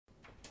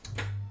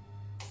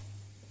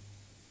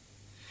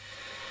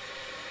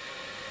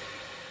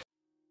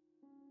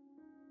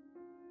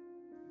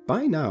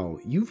By now,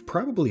 you've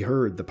probably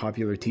heard the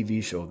popular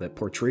TV show that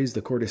portrays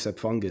the Cordyceps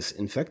fungus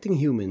infecting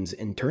humans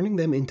and turning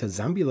them into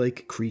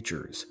zombie-like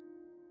creatures.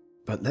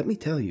 But let me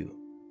tell you,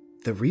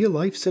 the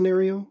real-life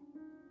scenario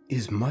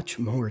is much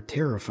more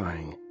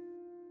terrifying.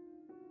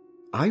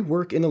 I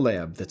work in a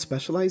lab that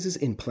specializes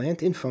in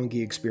plant and fungi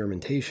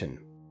experimentation.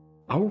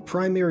 Our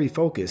primary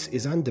focus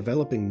is on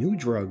developing new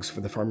drugs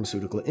for the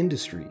pharmaceutical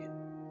industry,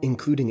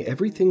 including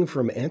everything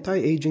from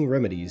anti-aging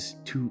remedies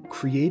to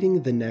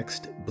creating the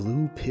next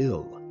blue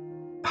pill.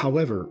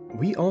 However,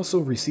 we also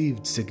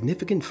received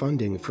significant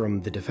funding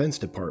from the Defense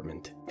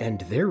Department,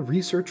 and their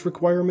research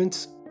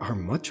requirements are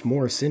much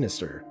more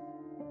sinister.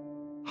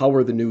 How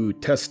are the new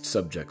test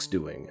subjects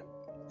doing?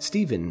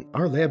 Stephen,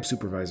 our lab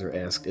supervisor,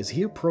 asked as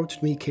he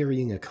approached me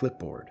carrying a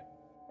clipboard.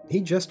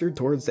 He gestured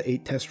towards the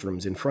 8 test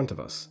rooms in front of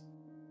us.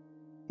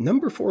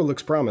 Number 4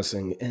 looks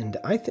promising, and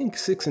I think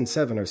 6 and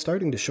 7 are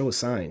starting to show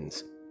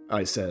signs,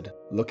 I said,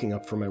 looking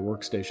up from my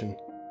workstation.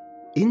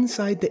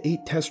 Inside the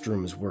 8 test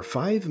rooms were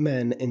 5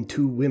 men and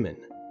 2 women,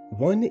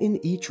 1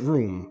 in each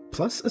room,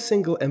 plus a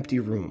single empty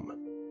room.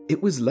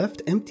 It was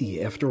left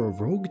empty after a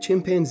rogue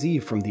chimpanzee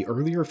from the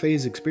earlier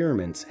phase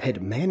experiments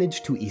had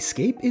managed to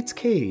escape its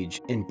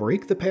cage and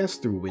break the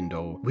pass-through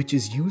window, which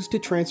is used to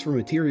transfer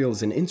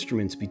materials and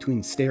instruments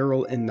between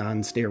sterile and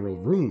non-sterile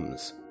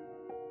rooms.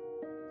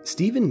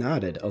 Stephen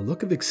nodded, a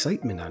look of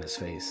excitement on his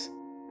face.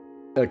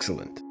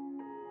 Excellent.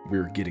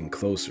 We're getting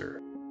closer.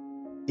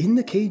 In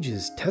the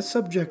cages, test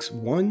subjects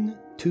 1,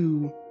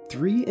 2,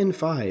 3, and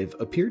 5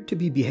 appeared to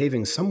be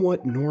behaving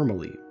somewhat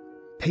normally,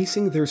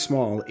 pacing their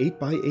small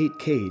 8x8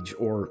 cage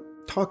or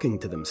talking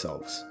to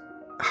themselves.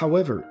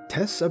 However,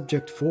 test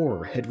subject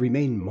 4 had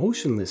remained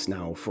motionless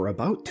now for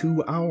about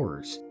 2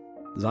 hours,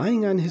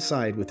 lying on his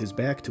side with his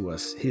back to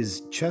us,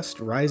 his chest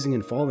rising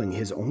and falling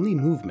his only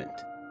movement.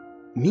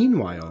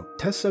 Meanwhile,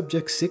 test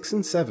subjects 6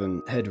 and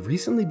 7 had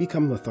recently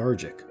become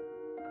lethargic,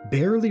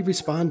 barely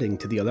responding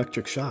to the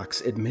electric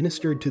shocks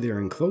administered to their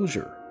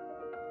enclosure.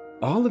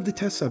 All of the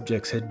test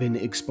subjects had been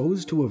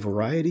exposed to a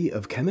variety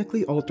of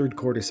chemically altered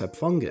cordyceps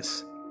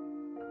fungus.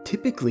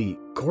 Typically,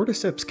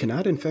 cordyceps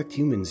cannot infect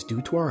humans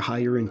due to our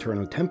higher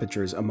internal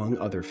temperatures, among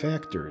other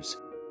factors.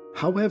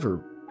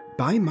 However,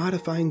 by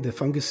modifying the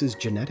fungus's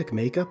genetic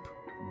makeup,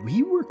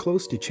 we were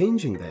close to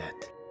changing that.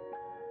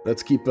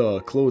 Let's keep a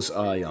close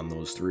eye on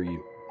those 3.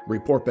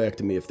 Report back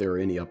to me if there are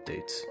any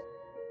updates.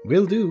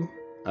 Will do,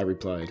 I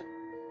replied.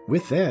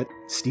 With that,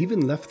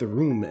 Stephen left the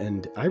room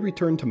and I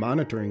returned to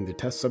monitoring the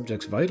test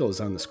subjects'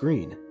 vitals on the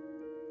screen.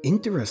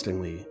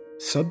 Interestingly,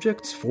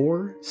 subjects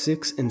 4,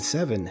 6, and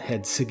 7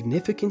 had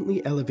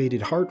significantly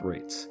elevated heart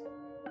rates,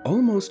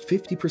 almost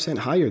 50%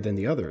 higher than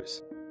the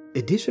others.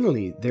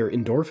 Additionally, their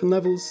endorphin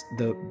levels,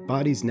 the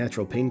body's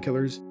natural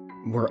painkillers,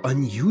 were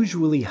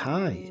unusually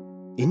high,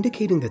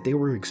 indicating that they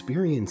were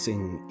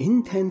experiencing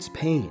intense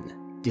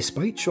pain,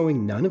 despite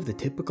showing none of the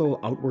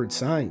typical outward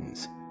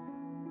signs.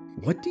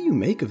 What do you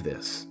make of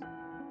this?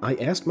 I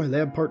asked my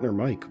lab partner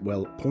Mike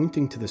while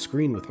pointing to the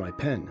screen with my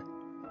pen.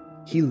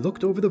 He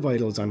looked over the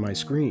vitals on my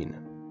screen.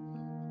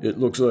 It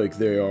looks like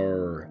they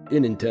are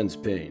in intense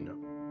pain.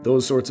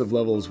 Those sorts of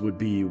levels would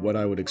be what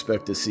I would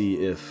expect to see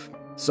if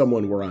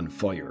someone were on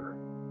fire,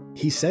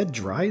 he said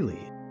dryly.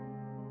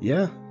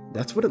 Yeah,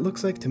 that's what it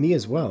looks like to me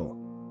as well,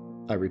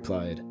 I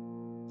replied.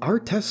 Our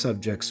test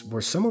subjects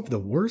were some of the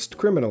worst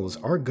criminals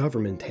our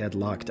government had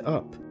locked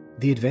up.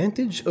 The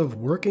advantage of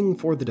working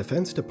for the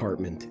Defense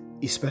Department,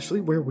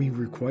 especially where we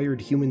required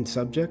human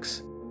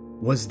subjects,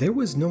 was there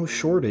was no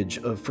shortage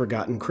of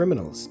forgotten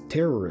criminals,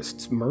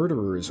 terrorists,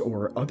 murderers,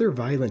 or other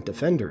violent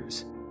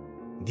offenders.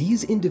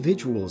 These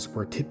individuals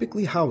were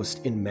typically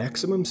housed in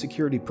maximum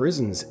security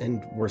prisons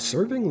and were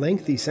serving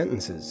lengthy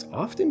sentences,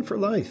 often for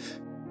life.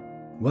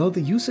 While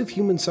the use of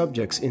human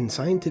subjects in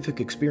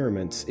scientific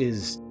experiments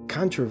is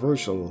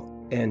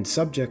controversial and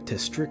subject to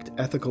strict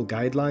ethical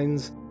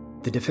guidelines,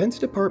 the Defense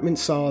Department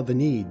saw the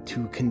need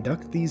to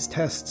conduct these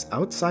tests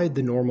outside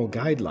the normal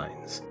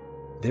guidelines.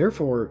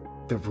 Therefore,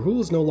 the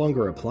rules no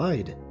longer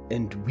applied,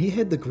 and we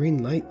had the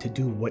green light to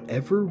do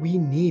whatever we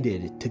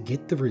needed to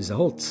get the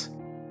results.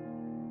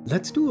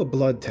 Let's do a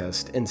blood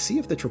test and see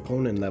if the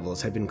troponin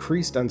levels have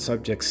increased on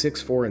subjects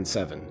 6, 4, and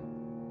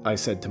 7, I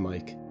said to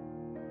Mike.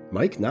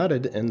 Mike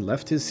nodded and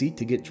left his seat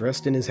to get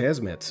dressed in his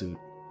hazmat suit.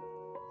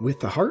 With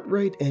the heart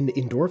rate and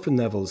endorphin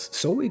levels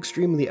so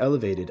extremely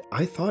elevated,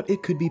 I thought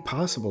it could be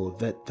possible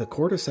that the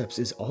cordyceps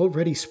is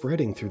already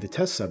spreading through the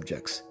test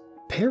subjects,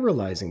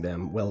 paralyzing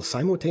them while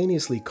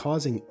simultaneously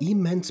causing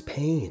immense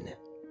pain.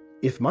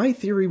 If my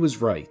theory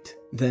was right,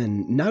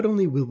 then not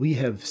only will we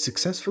have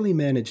successfully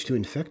managed to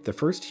infect the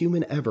first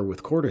human ever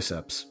with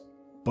cordyceps,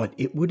 but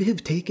it would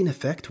have taken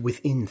effect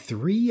within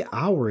 3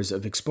 hours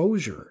of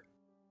exposure.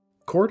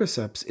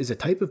 Cordyceps is a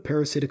type of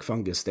parasitic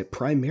fungus that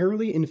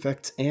primarily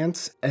infects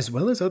ants as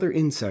well as other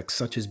insects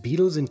such as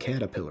beetles and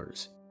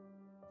caterpillars.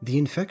 The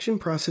infection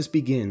process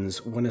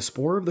begins when a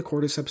spore of the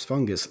cordyceps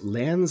fungus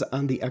lands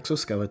on the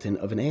exoskeleton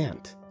of an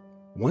ant.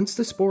 Once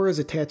the spore is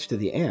attached to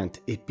the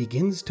ant, it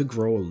begins to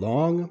grow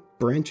long,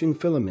 branching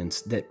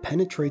filaments that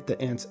penetrate the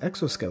ant's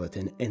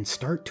exoskeleton and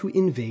start to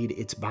invade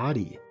its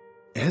body.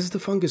 As the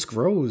fungus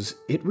grows,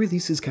 it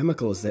releases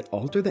chemicals that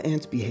alter the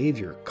ant's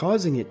behavior,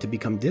 causing it to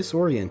become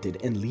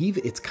disoriented and leave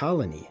its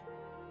colony.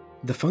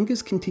 The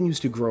fungus continues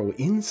to grow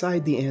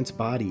inside the ant's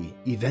body,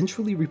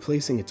 eventually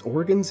replacing its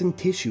organs and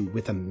tissue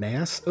with a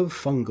mass of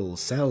fungal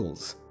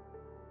cells.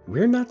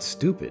 We're not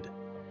stupid.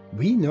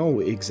 We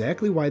know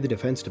exactly why the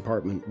Defense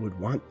Department would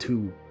want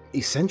to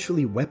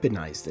essentially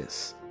weaponize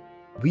this.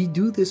 We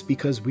do this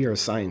because we are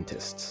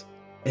scientists,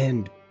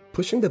 and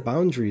pushing the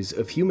boundaries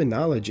of human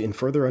knowledge and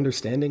further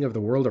understanding of the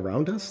world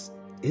around us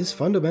is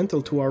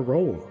fundamental to our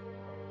role.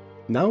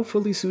 Now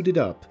fully suited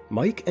up,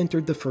 Mike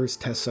entered the first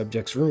test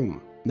subject's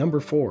room, number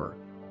 4,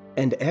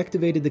 and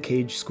activated the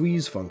cage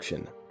squeeze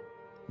function.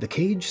 The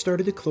cage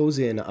started to close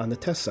in on the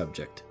test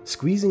subject,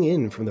 squeezing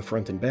in from the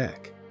front and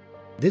back.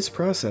 This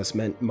process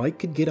meant Mike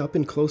could get up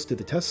and close to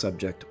the test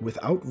subject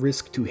without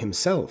risk to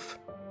himself.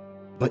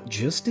 But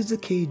just as the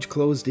cage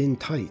closed in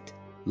tight,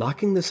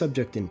 locking the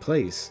subject in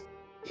place,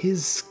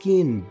 his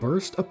skin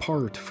burst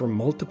apart from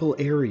multiple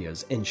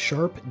areas and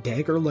sharp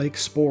dagger-like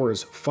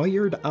spores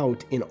fired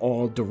out in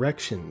all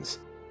directions.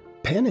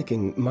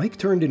 Panicking, Mike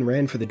turned and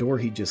ran for the door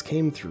he just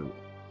came through.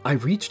 I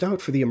reached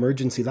out for the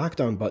emergency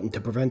lockdown button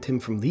to prevent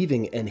him from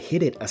leaving and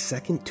hit it a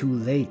second too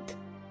late.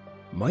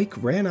 Mike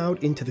ran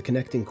out into the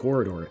connecting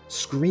corridor,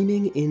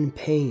 screaming in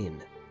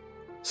pain.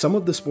 Some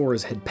of the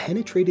spores had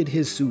penetrated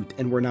his suit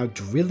and were now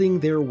drilling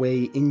their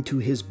way into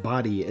his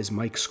body as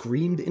Mike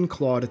screamed and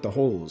clawed at the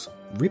holes,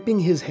 ripping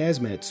his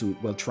hazmat suit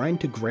while trying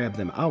to grab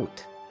them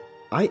out.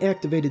 I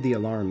activated the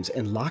alarms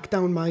and locked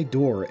down my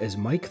door as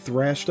Mike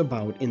thrashed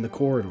about in the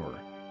corridor.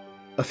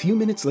 A few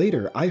minutes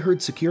later, I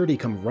heard security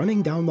come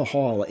running down the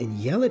hall and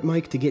yell at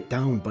Mike to get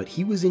down, but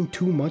he was in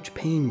too much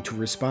pain to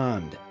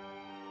respond.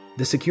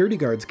 The security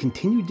guards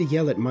continued to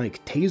yell at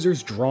Mike,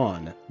 tasers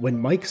drawn, when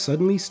Mike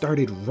suddenly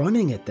started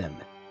running at them.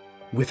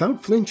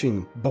 Without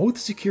flinching, both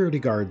security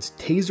guards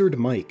tasered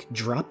Mike,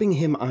 dropping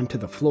him onto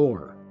the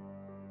floor.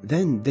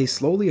 Then they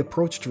slowly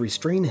approached to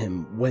restrain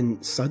him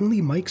when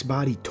suddenly Mike's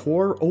body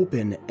tore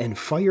open and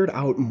fired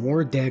out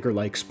more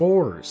dagger-like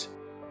spores.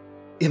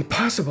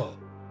 "Impossible!"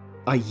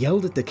 I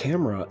yelled at the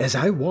camera as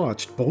I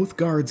watched both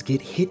guards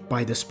get hit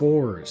by the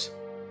spores.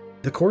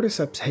 The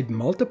cordyceps had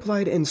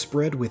multiplied and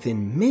spread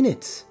within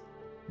minutes.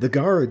 The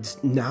guards,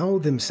 now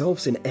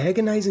themselves in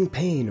agonizing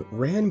pain,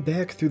 ran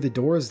back through the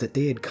doors that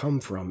they had come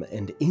from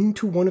and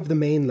into one of the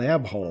main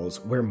lab halls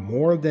where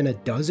more than a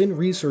dozen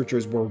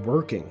researchers were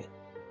working.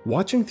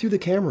 Watching through the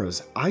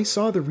cameras, I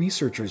saw the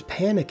researchers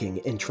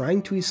panicking and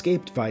trying to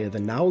escape via the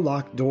now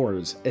locked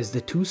doors as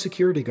the two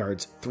security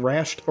guards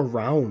thrashed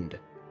around.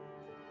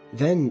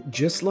 Then,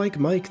 just like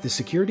Mike, the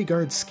security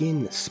guard's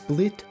skin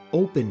split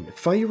open,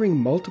 firing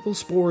multiple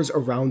spores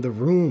around the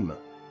room.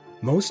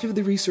 Most of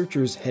the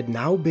researchers had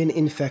now been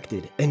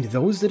infected, and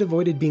those that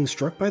avoided being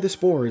struck by the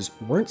spores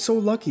weren't so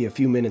lucky a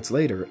few minutes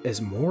later as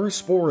more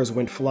spores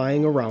went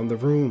flying around the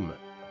room.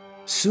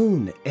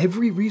 Soon,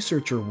 every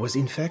researcher was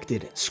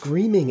infected,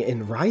 screaming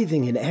and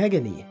writhing in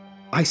agony.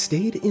 I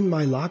stayed in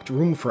my locked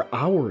room for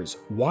hours,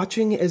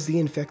 watching as the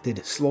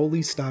infected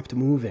slowly stopped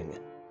moving.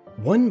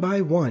 One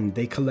by one,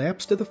 they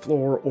collapsed to the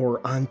floor or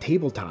on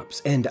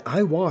tabletops, and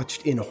I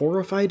watched in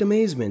horrified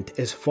amazement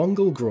as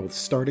fungal growths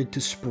started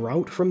to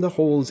sprout from the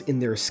holes in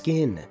their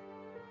skin.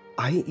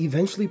 I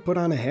eventually put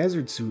on a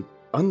hazard suit,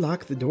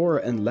 unlocked the door,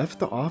 and left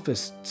the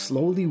office,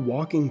 slowly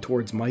walking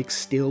towards Mike's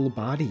still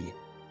body.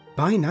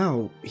 By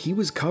now, he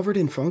was covered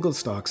in fungal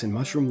stalks and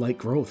mushroom-like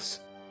growths,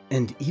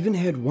 and even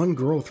had one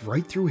growth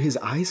right through his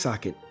eye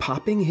socket,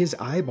 popping his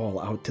eyeball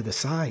out to the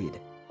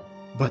side.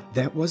 But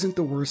that wasn't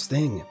the worst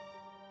thing.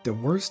 The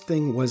worst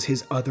thing was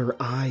his other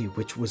eye,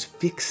 which was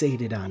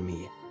fixated on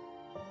me.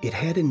 It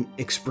had an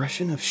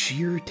expression of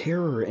sheer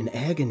terror and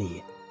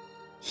agony.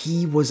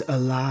 He was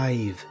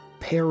alive,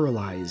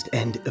 paralyzed,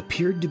 and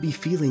appeared to be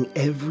feeling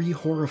every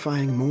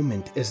horrifying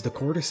moment as the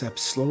cordyceps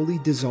slowly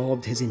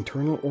dissolved his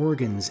internal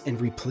organs and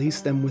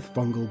replaced them with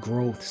fungal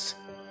growths.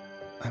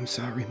 "I'm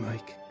sorry,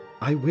 Mike,"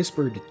 I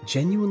whispered,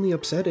 genuinely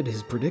upset at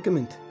his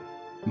predicament.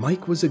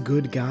 Mike was a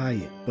good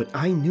guy, but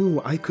I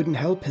knew I couldn't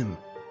help him.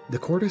 The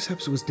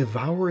cordyceps was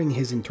devouring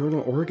his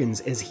internal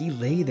organs as he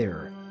lay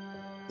there.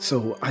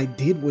 So I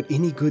did what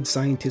any good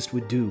scientist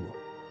would do.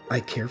 I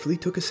carefully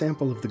took a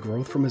sample of the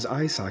growth from his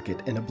eye socket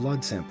and a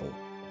blood sample.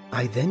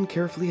 I then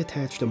carefully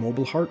attached a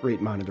mobile heart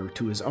rate monitor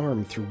to his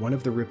arm through one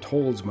of the ripped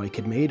holes Mike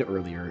had made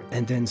earlier,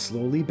 and then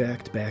slowly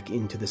backed back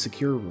into the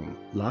secure room,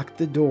 locked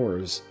the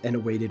doors, and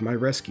awaited my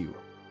rescue.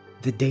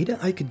 The data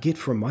I could get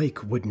from Mike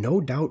would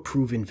no doubt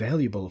prove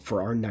invaluable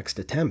for our next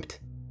attempt.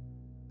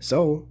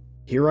 So,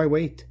 here I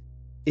wait.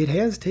 It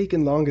has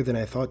taken longer than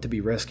I thought to be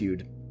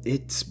rescued.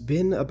 It's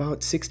been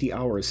about 60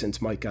 hours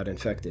since Mike got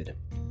infected.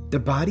 The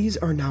bodies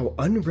are now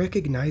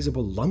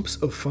unrecognizable lumps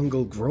of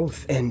fungal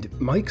growth, and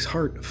Mike's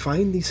heart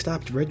finally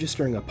stopped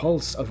registering a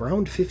pulse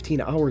around 15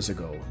 hours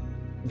ago,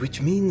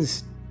 which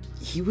means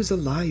he was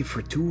alive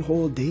for 2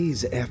 whole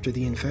days after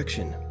the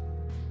infection.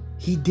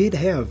 He did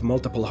have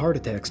multiple heart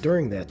attacks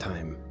during that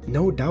time,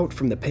 no doubt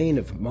from the pain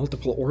of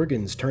multiple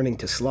organs turning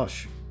to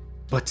slush.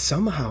 But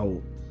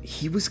somehow,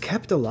 he was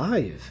kept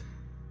alive.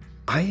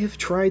 I have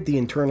tried the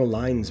internal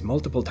lines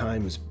multiple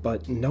times,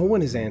 but no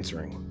one is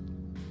answering.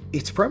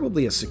 It's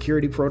probably a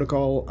security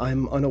protocol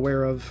I'm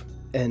unaware of,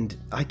 and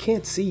I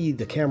can't see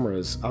the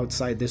cameras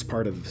outside this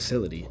part of the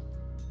facility.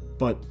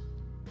 But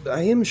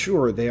I am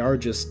sure they are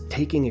just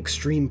taking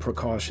extreme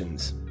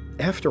precautions.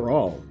 After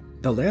all,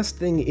 the last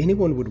thing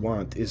anyone would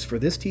want is for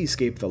this to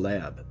escape the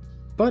lab.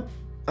 But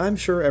I'm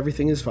sure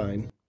everything is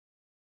fine.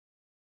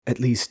 At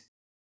least,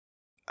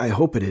 I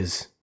hope it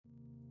is.